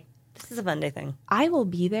 I'm like, this is a Monday thing. I will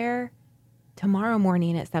be there tomorrow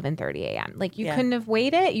morning at 7:30 a.m. Like you couldn't have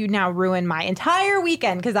waited. You now ruined my entire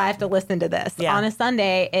weekend because I have to listen to this on a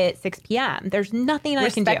Sunday at 6 p.m. There's nothing I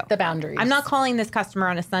can do. Respect the boundaries. I'm not calling this customer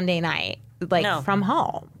on a Sunday night from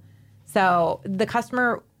home. So the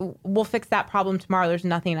customer will fix that problem tomorrow. There's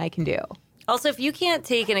nothing I can do. Also, if you can't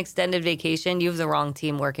take an extended vacation, you have the wrong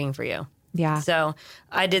team working for you. Yeah. So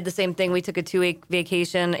I did the same thing. We took a 2-week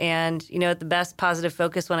vacation, and you know, at the best positive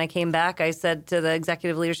focus when I came back, I said to the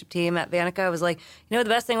executive leadership team at Vanica, I was like, you know what the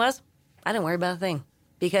best thing was? I didn't worry about a thing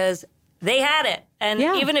because they had it, and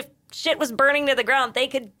even if shit was burning to the ground, they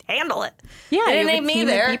could handle it. Yeah, they didn't need me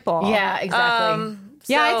there. People. Yeah, exactly.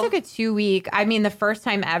 I took a 2-week. I mean, the first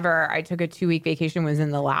time ever I took a 2-week vacation was in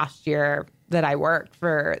the last year that I worked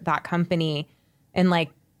for that company. And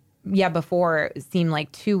before it seemed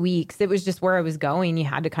like 2 weeks. It was just where I was going. You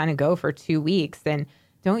had to kind of go for 2 weeks. And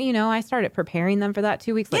don't you know, I started preparing them for that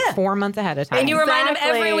 2 weeks, 4 months ahead of time. And you remind them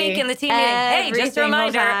every week in the team meeting, hey, just a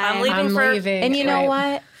reminder, I'm leaving. And you know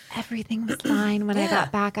what? Everything was fine when I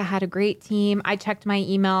got back. I had a great team. I checked my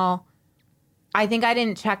email. I think I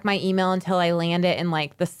didn't check my email until I landed in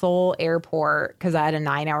the Seoul airport because I had a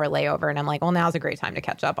 9-hour layover. And I'm like, well, now's a great time to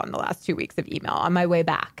catch up on the last 2 weeks of email on my way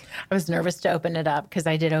back. I was nervous to open it up because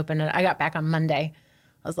I did open it. I got back on Monday.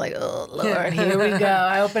 I was like, oh, Lord, here we go.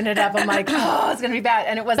 I opened it up. I'm like, oh, it's going to be bad.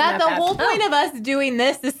 And it wasn't that bad. The whole point of us doing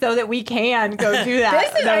this is so that we can go do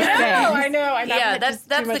that. I know. Yeah, that's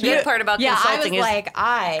the good part about consulting. I was like,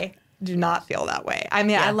 I do not feel that way. I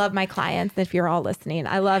mean, I love my clients. If you're all listening,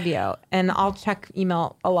 I love you, and I'll check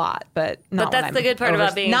email a lot, but not. But that's the good part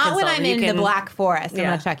about being not when I'm in the Black Forest. I'm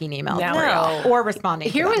not checking emails or responding.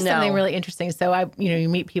 Here was something really interesting. So you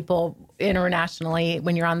meet people internationally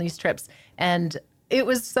when you're on these trips, and it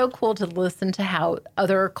was so cool to listen to how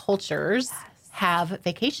other cultures have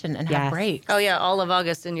vacation and have breaks. Oh yeah, all of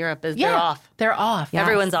August in Europe they're off. They're off. Yes.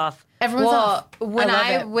 Everyone's off. When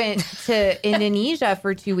I went to Indonesia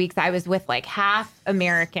for 2 weeks, I was with half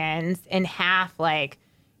Americans and half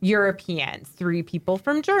Europeans, 3 people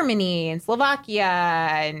from Germany and Slovakia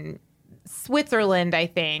and Switzerland, I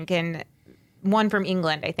think, and 1 from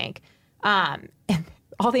England, I think. And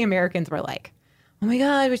all the Americans were like, oh my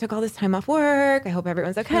God, we took all this time off work. I hope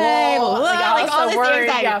everyone's okay. Whoa, all this worried,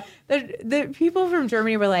 anxiety. The people from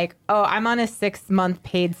Germany were like, oh, I'm on a 6-month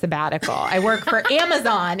paid sabbatical. I work for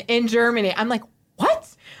Amazon in Germany. I'm like,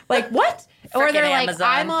 what? What? Or they're like, Amazon.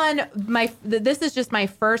 I'm on this is just my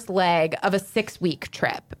first leg of a 6-week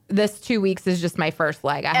trip. This 2 weeks is just my first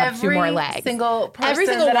leg. I have 2 more legs. Every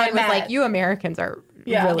single one was like, you Americans are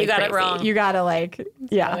really you got crazy. It wrong. You got to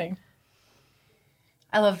Funny.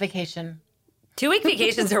 I love vacation. 2-week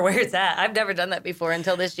vacations are where it's at. I've never done that before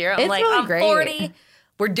until this year. I'm really I'm great. 40.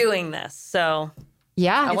 We're doing this. So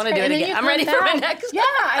I want to do it again. I'm ready for my next. Yeah,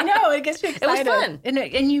 I know. It gets you excited. It was fun.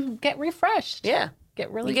 And you get refreshed. Yeah.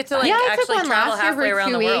 You get to actually travel halfway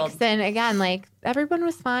around the world. And again, everyone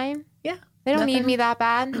was fine. Yeah. They don't need me that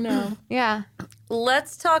bad. No. Yeah.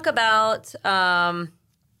 Let's talk about AI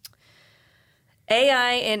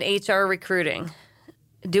in HR recruiting.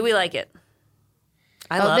 Do we like it?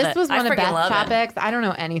 I love it. This was one of Beth's topics. I don't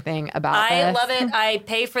know anything about this. I love it. I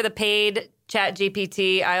pay for the paid Chat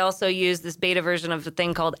GPT. I also use this beta version of a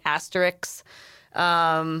thing called Asterix.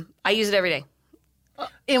 I use it every day.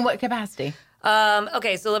 In what capacity?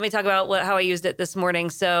 Okay, so let me talk about how I used it this morning.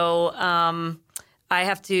 So I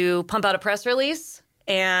have to pump out a press release,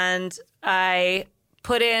 and I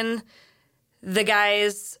put in the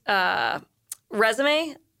guy's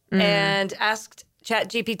resume and asked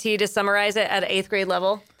ChatGPT to summarize it at 8th grade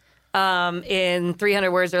level in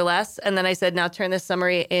 300 words or less. And then I said, now turn this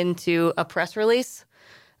summary into a press release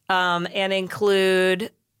and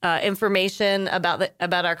include information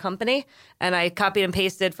about our company. And I copied and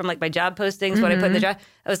pasted from like my job postings, what I put in the job.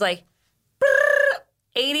 I was like,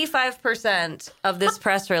 85% of this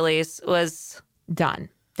press release was Done.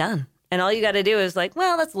 And all you got to do is like,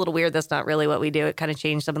 well, that's a little weird. That's not really what we do. It kind of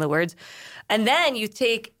changed some of the words. And then you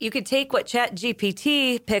could take what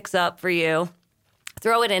ChatGPT picks up for you,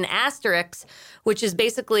 throw it in asterisks, which is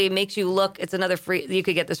basically makes you look. It's another free. You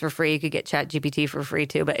could get this for free. You could get ChatGPT for free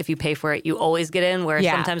too. But if you pay for it, you always get in. Where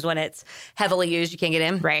sometimes when it's heavily used, you can't get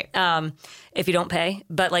in. Right. If you don't pay.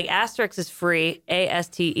 But like asterisks is free.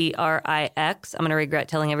 ASTERIX. I'm going to regret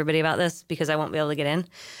telling everybody about this because I won't be able to get in.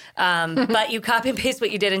 But you copy and paste what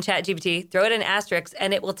you did in ChatGPT, throw it in asterisks,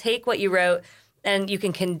 and it will take what you wrote and you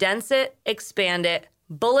can condense it, expand it,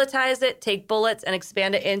 bulletize it, take bullets and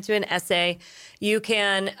expand it into an essay. You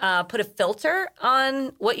can put a filter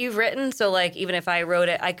on what you've written. So like even if I wrote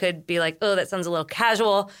it, I could be like, oh, that sounds a little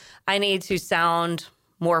casual. I need to sound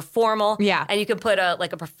more formal. Yeah. And you can put a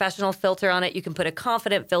professional filter on it. You can put a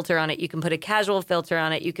confident filter on it. You can put a casual filter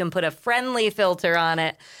on it. You can put a friendly filter on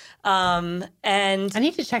it. And I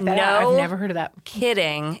need to check that out. I've never heard of that.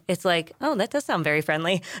 Kidding. It's like, oh, that does sound very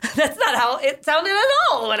friendly. That's not how it sounded at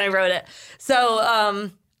all when I wrote it. So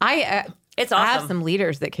it's awesome. I have some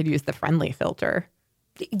leaders that could use the friendly filter.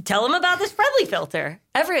 Tell them about this friendly filter.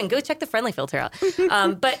 Everyone, go check the friendly filter out.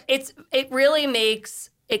 But it really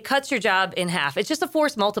it cuts your job in half. It's just a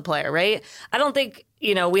force multiplier, right? I don't think,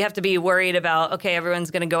 we have to be worried about, okay, everyone's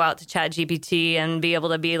going to go out to ChatGPT and be able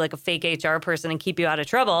to be like a fake HR person and keep you out of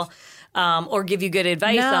trouble or give you good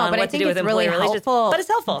advice on what to do with employee relations. But it's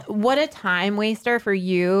helpful. What a time waster for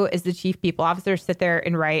you as the chief people officer to sit there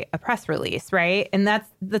and write a press release, right? And that's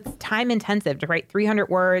time intensive to write 300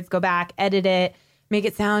 words, go back, edit it, make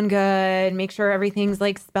it sound good, make sure everything's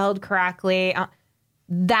like spelled correctly.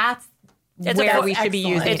 That's where we should be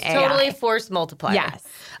using it's AI. Totally force multiplier. Yes.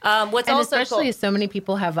 What's and also especially cool, as so many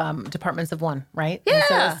people have departments of one, right? Yeah. And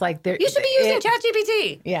so it's like you should be using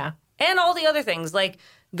ChatGPT. Yeah. And all the other things. Like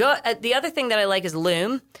the other thing that I like is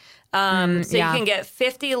Loom. You can get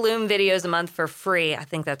 50 Loom videos a month for free. I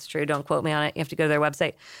think that's true. Don't quote me on it. You have to go to their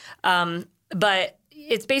website. But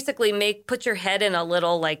it's basically put your head in a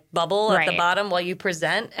little like bubble at the bottom while you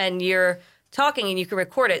present and you're talking and you can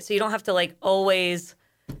record it. So you don't have to like always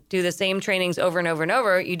do the same trainings over and over and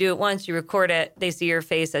over. You do it once, you record it, they see your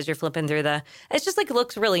face as you're flipping through it's just like it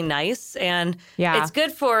looks really nice. And it's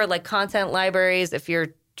good for like content libraries if you're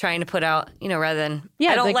trying to put out, rather than,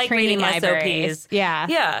 I don't like reading SOPs. Yeah.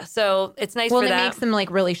 Yeah. So it's nice for that. Well, it makes them like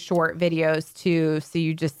really short videos too. So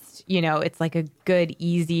you just, it's like a good,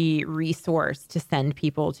 easy resource to send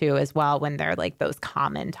people to as well when they're like those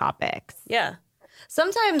common topics. Yeah.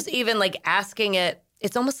 Sometimes even like asking it,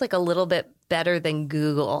 it's almost like a little bit better than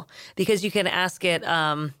Google because you can ask it,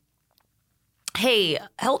 hey,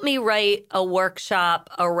 help me write a workshop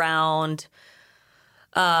around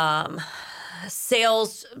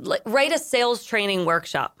sales, write a sales training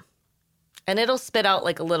workshop. And it'll spit out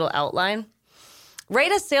like a little outline.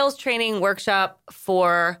 Write a sales training workshop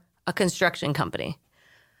for a construction company.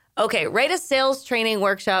 Okay, write a sales training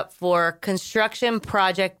workshop for construction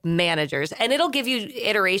project managers. And it'll give you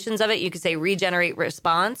iterations of it. You could say regenerate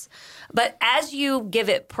response. But as you give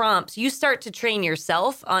it prompts, you start to train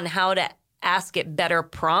yourself on how to ask it better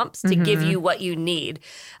prompts to give you what you need.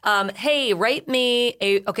 Hey, write me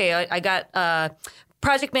I got a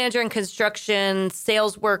project manager in construction,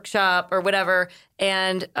 sales workshop or whatever.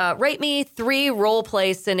 And write me 3 role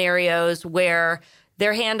play scenarios where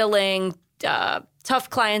they're handling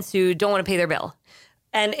tough clients who don't want to pay their bill.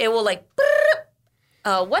 And it will like,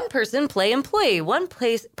 one person play employee, one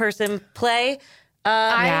person play.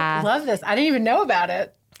 I love this. I didn't even know about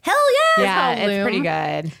it. Hell yeah. Yeah, it's pretty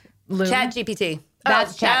good. Loom. ChatGPT.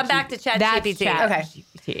 That's back to ChatGPT. Okay.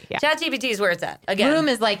 GPT, yeah. ChatGPT is where it's at. Again, Loom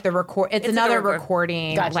is like the record. It's another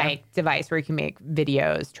recording Gotcha. device where you can make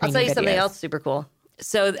videos. I'll tell you something else super cool.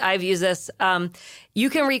 So I've used this. You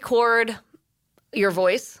can record your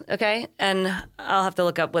voice, okay? And I'll have to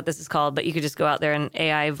look up what this is called, but you could just go out there and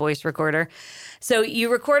AI voice recorder. So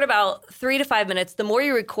you record about 3 to 5 minutes. The more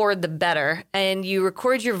you record, the better. And you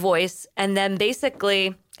record your voice and then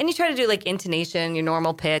basically, and you try to do like intonation, your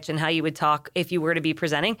normal pitch and how you would talk if you were to be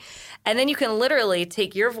presenting. And then you can literally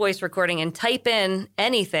take your voice recording and type in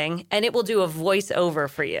anything and it will do a voiceover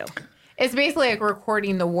for you. It's basically like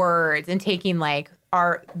recording the words and taking like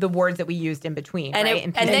the words that we used in between, and right?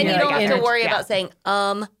 and then you don't have to worry about saying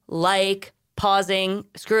like, pausing,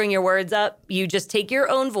 screwing your words up. You just take your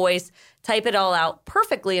own voice, type it all out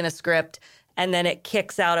perfectly in a script, and then it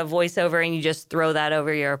kicks out a voiceover and you just throw that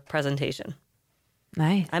over your presentation.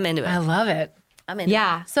 Nice. I'm into it. I love it. I'm into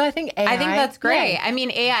it. So I think AI. I think that's great. I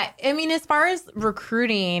mean, AI, as far as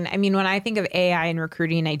recruiting, when I think of AI and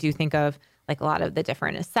recruiting, I do think of like a lot of the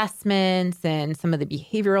different assessments and some of the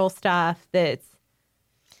behavioral stuff that's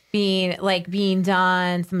being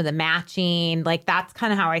done, some of the matching, like that's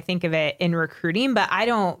kind of how I think of it in recruiting, but I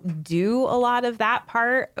don't do a lot of that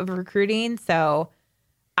part of recruiting. So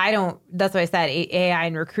that's what I said, AI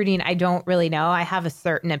and recruiting, I don't really know. I have a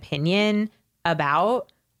certain opinion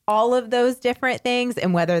about all of those different things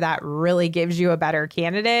and whether that really gives you a better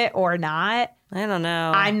candidate or not. I don't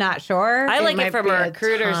know. I'm not sure. I like it from a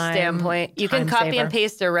recruiter's standpoint. You can copy and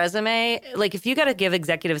paste a resume. Like if you got to give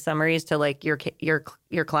executive summaries to like your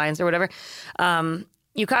clients or whatever,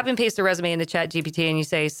 you copy and paste a resume into ChatGPT and you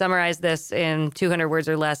say, summarize this in 200 words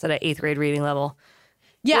or less at an 8th grade reading level.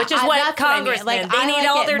 Yeah, which is what congressmen,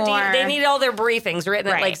 they need all their briefings written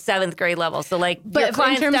at like 7th grade level. So like your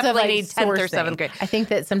clients definitely need 10th or 7th grade. I think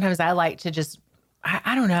that sometimes I like to just,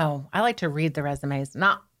 I don't know. I like to read the resumes.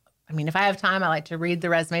 If I have time, I like to read the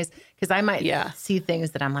resumes because I might see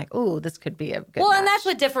things that I'm like, oh, this could be a good match. And that's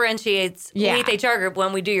what differentiates Leith HR Group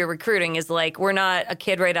when we do your recruiting is like, we're not a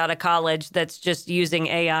kid right out of college that's just using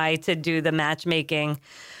AI to do the matchmaking.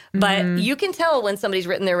 But you can tell when somebody's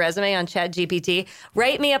written their resume on ChatGPT,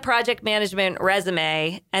 write me a project management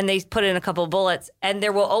resume, and they put in a couple of bullets, and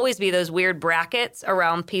there will always be those weird brackets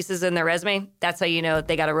around pieces in their resume. That's how you know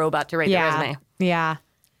they got a robot to write their resume. Yeah.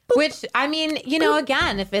 Which,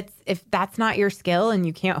 again, if that's not your skill and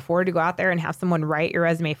you can't afford to go out there and have someone write your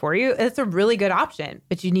resume for you, it's a really good option.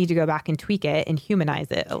 But you need to go back and tweak it and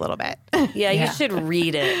humanize it a little bit. Yeah, you should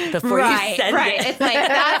read it before you send it. It's like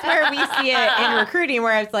that's where we see it in recruiting,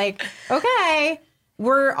 where it's like, okay,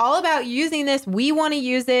 we're all about using this. We want to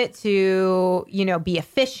use it to, be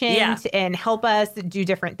efficient and help us do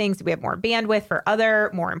different things so we have more bandwidth for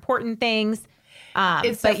other more important things. You got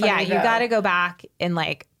to go back and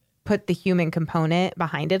like put the human component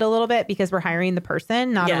behind it a little bit because we're hiring the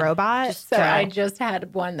person, not a robot. So I just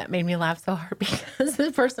had one that made me laugh so hard because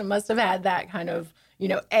the person must have had that kind of,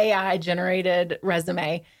 AI generated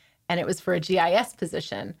resume, and it was for a GIS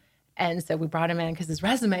position. And so we brought him in because his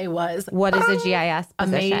resume was what is a GIS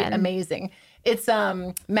position? Amazing. It's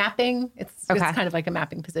mapping. It's kind of like a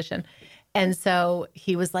mapping position. And so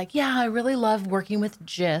he was like, yeah, I really love working with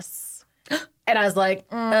GIS. And I was like,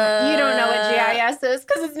 you don't know what GIS is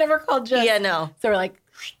because it's never called GIS. Yeah, no. So we're like,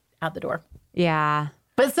 out the door. Yeah.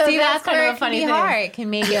 But so that's kind of a funny thing. Hard. It can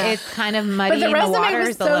make it's kind of muddy in the waters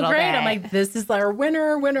was so a little great. bit. I'm like, this is our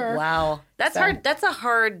winner. Wow. That's hard. That's a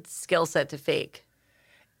hard skill set to fake.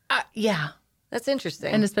 Yeah. That's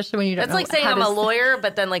interesting. And especially when you don't know. That's like saying I'm a lawyer,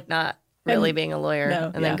 but then like not really being a lawyer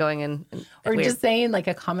and then going in. Or just saying like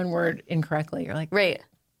a common word incorrectly. You're like, right.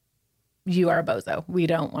 You are a bozo. We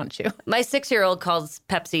don't want you. My 6-year-old calls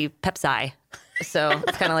Pepsi. So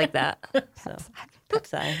it's kind of like that. So,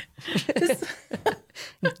 Pepsi.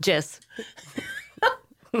 Just.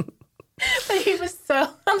 But he was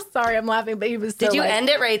I'm sorry, I'm laughing, but he was so Did you end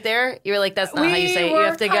it right there? You were like, that's not how you say it. You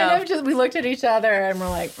have to go. We looked at each other and we're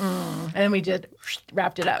like, and then we just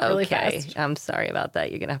wrapped it up really fast. I'm sorry about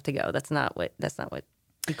that. You're going to have to go. That's not what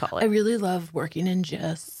you call it. I really love working in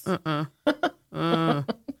GIS.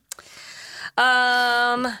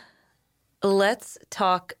 Let's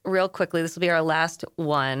talk real quickly. This will be our last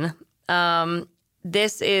one.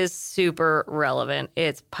 This is super relevant.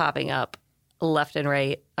 It's popping up left and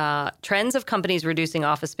right. Trends of companies reducing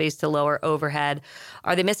office space to lower overhead.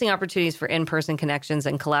 Are they missing opportunities for in-person connections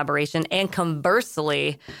and collaboration? And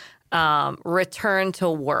conversely, return to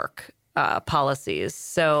work policies.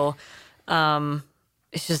 So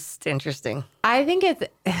it's just interesting. I think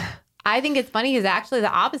it's funny because actually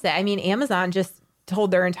the opposite. Amazon just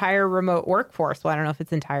told their entire remote workforce. Well, I don't know if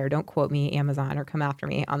it's entire. Don't quote me, Amazon, or come after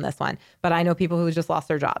me on this one. But I know people who just lost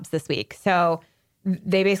their jobs this week. So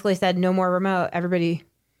they basically said no more remote. Everybody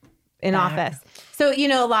in office. So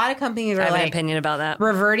a lot of companies are I have an opinion about that.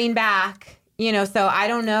 Reverting back. So I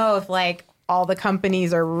don't know if like all the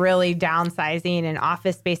companies are really downsizing in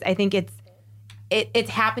office space. I think it's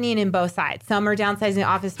happening in both sides. Some are downsizing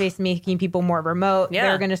office space, making people more remote. Yeah.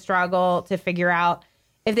 They're going to struggle to figure out.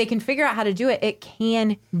 If they can figure out how to do it, it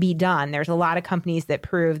can be done. There's a lot of companies that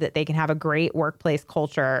prove that they can have a great workplace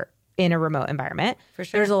culture in a remote environment. For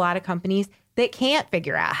sure. There's a lot of companies that can't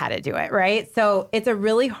figure out how to do it, right? So it's a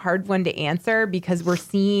really hard one to answer because we're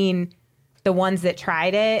seeing the ones that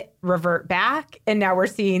tried it revert back. And now we're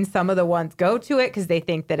seeing some of the ones go to it because they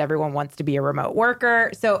think that everyone wants to be a remote worker.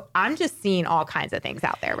 So I'm just seeing all kinds of things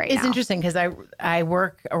out there right now. It's interesting because I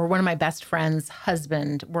work, or one of my best friends'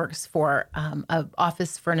 husband works for a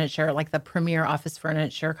office furniture, like the premier office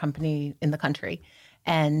furniture company in the country.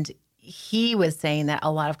 And he was saying that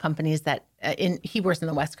a lot of companies that he works in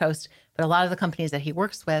the West Coast, but a lot of the companies that he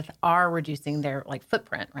works with are reducing their like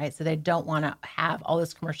footprint, right? So they don't want to have all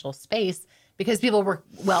this commercial space because people work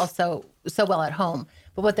so well at home.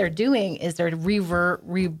 But what they're doing is they're repurposing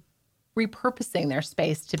their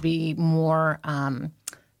space to be more,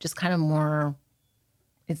 just kind of more.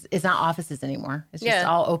 It's not offices anymore. It's just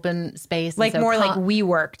all open space. Like more like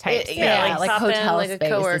WeWork type space. Yeah, like hotel like space.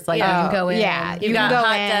 It's like you can go in. Yeah, You've got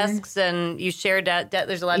hot desks and you share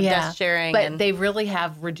there's a lot of desk sharing. But they really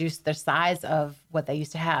have reduced the size of what they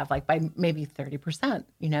used to have, like by maybe 30%,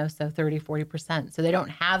 so 30, 40%. So they don't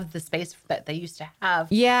have the space that they used to have.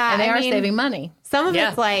 Yeah. And they are saving money. Some of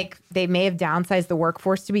it's like they may have downsized the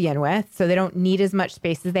workforce to begin with, so they don't need as much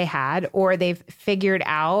space as they had, or they've figured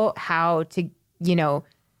out how to,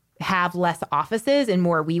 have less offices and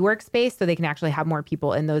more WeWork space so they can actually have more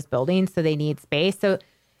people in those buildings. So they need space. So,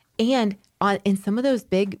 and in some of those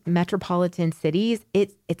big metropolitan cities,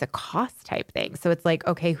 it's a cost type thing. So it's like,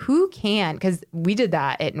 okay, who can, because we did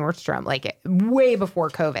that at Nordstrom, like way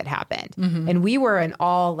before COVID happened. Mm-hmm. And we were an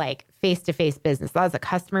all like face-to-face business. That was a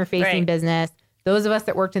customer facing business. Those of us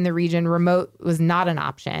that worked in the region, remote was not an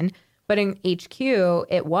option, but in HQ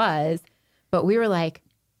it was, but we were like,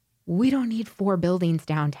 we don't need 4 buildings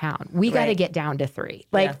downtown. We got to get down to 3.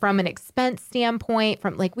 Like from an expense standpoint,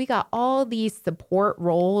 from like we got all these support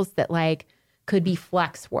roles that like could be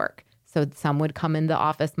flex work. So some would come in the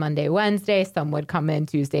office Monday, Wednesday, some would come in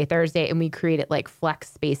Tuesday, Thursday, and we created like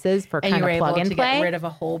flex spaces for kind of plug and play. Get rid of a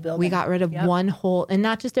whole building. We got rid of one whole, and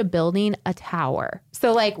not just a building, a tower.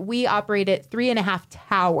 So like we operated 3.5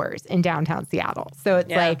 towers in downtown Seattle. So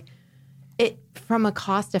it's like, it from a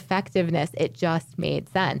cost effectiveness, it just made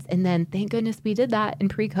sense. And then thank goodness we did that in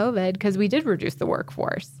pre-COVID because we did reduce the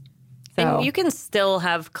workforce. So. And you can still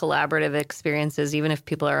have collaborative experiences even if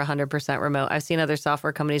people are 100% remote. I've seen other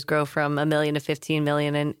software companies grow from $1 million to $15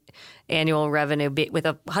 million in annual revenue with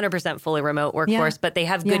a 100% fully remote workforce, but they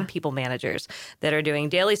have good people managers that are doing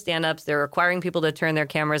daily stand-ups. They're requiring people to turn their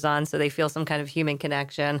cameras on so they feel some kind of human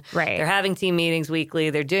connection. Right. They're having team meetings weekly.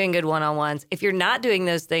 They're doing good one-on-ones. If you're not doing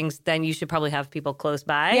those things, then you should probably have people close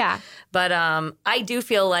by. Yeah. But I do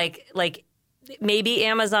feel like maybe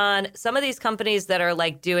Amazon, some of these companies that are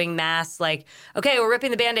like doing mass, like, okay, we're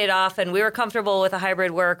ripping the Band-Aid off and we were comfortable with a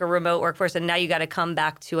hybrid work or remote workforce and now you got to come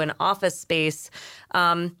back to an office space.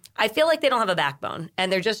 I feel like they don't have a backbone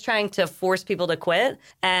and they're just trying to force people to quit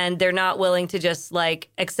and they're not willing to just like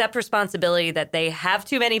accept responsibility that they have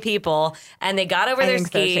too many people and they got over their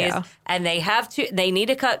skis and they need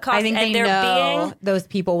to cut costs. I think and they know those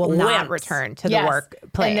people will not return to the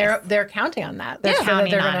workplace. And they're counting on that. They're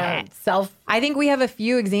counting on it. I think we have a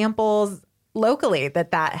few examples locally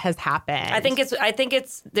that has happened. I think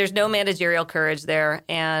it's there's no managerial courage there,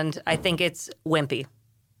 and I think it's wimpy.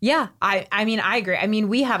 Yeah, I mean, I agree. I mean,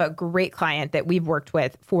 we have a great client that we've worked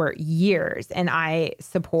with for years and I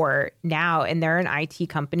support now, and they're an IT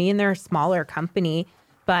company and they're a smaller company,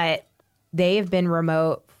 but they've been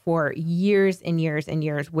remote for years and years and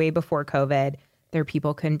years, way before COVID. Their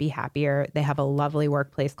people couldn't be happier. They have a lovely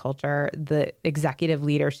workplace culture. The executive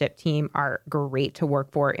leadership team are great to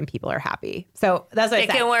work for and people are happy. So that's what it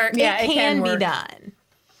can work. Yeah, it can be done.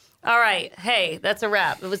 All right. Hey, that's a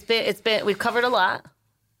wrap. We've covered a lot.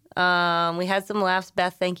 We had some laughs.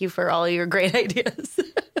 Beth, thank you for all your great ideas.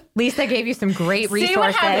 Lisa gave you some great resources. See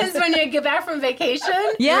what happens when you get back from vacation?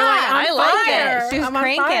 Yeah, I like it. She was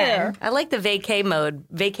cranking. I like the vacay mode.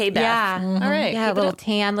 Vacay Beth. Yeah. All right. Yeah, a little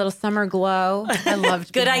tan, little summer glow. I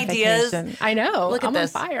loved good ideas. Vacation. I know. Look at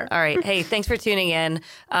this. On fire. All right. Hey, thanks for tuning in.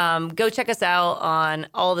 Go check us out on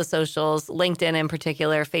all the socials, LinkedIn in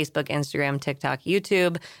particular, Facebook, Instagram, TikTok,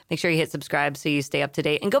 YouTube. Make sure you hit subscribe so you stay up to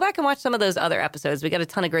date. And go back and watch some of those other episodes. We got a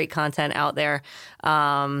ton of great content out there.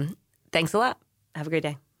 Thanks a lot. Have a great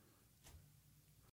day.